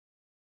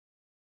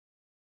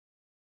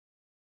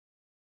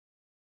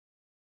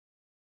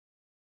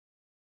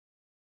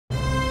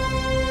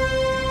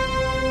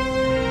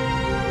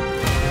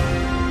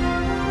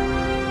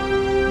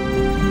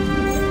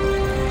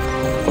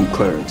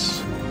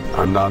Clarence.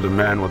 I'm not a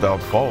man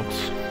without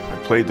faults. I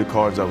played the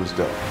cards I was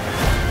dealt.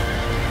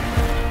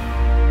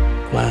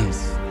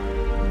 Clarence,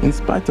 in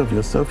spite of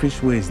your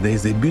selfish ways, there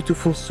is a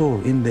beautiful soul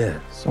in there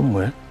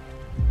somewhere.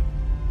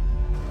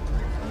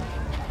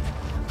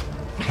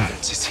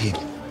 Clarence, it's him.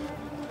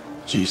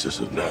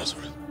 Jesus of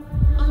Nazareth.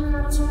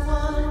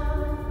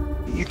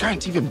 You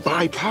can't even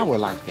buy power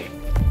like that.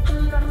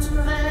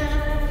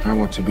 I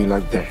want to be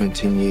like that in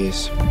 10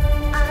 years.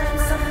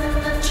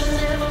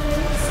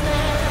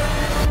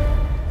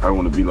 I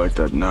want to be like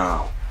that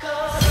now.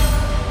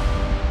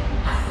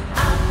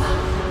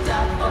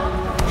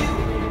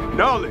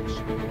 Knowledge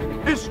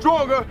is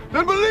stronger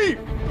than belief.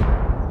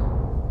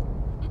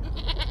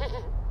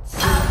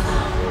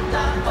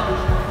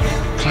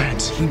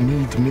 Clarence, you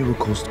need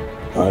miracles.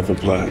 I have a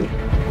plan.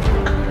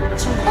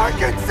 I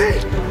can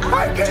see!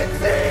 I can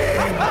see!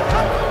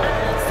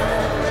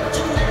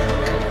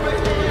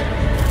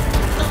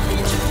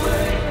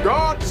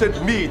 God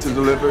sent me to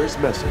deliver his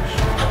message.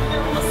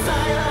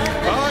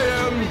 I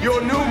am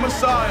your new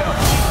Messiah.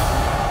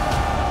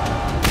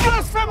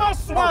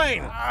 Blasphemous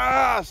swine!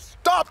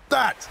 Stop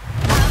that!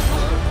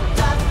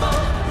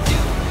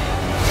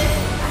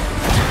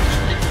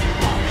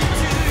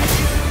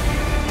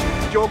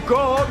 Your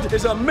God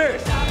is a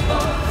myth.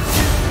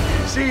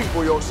 See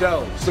for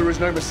yourselves, there is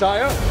no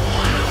Messiah.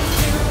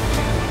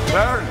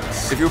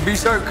 Clarence, if you'll be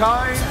so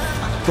kind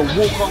to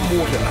walk on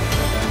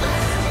water.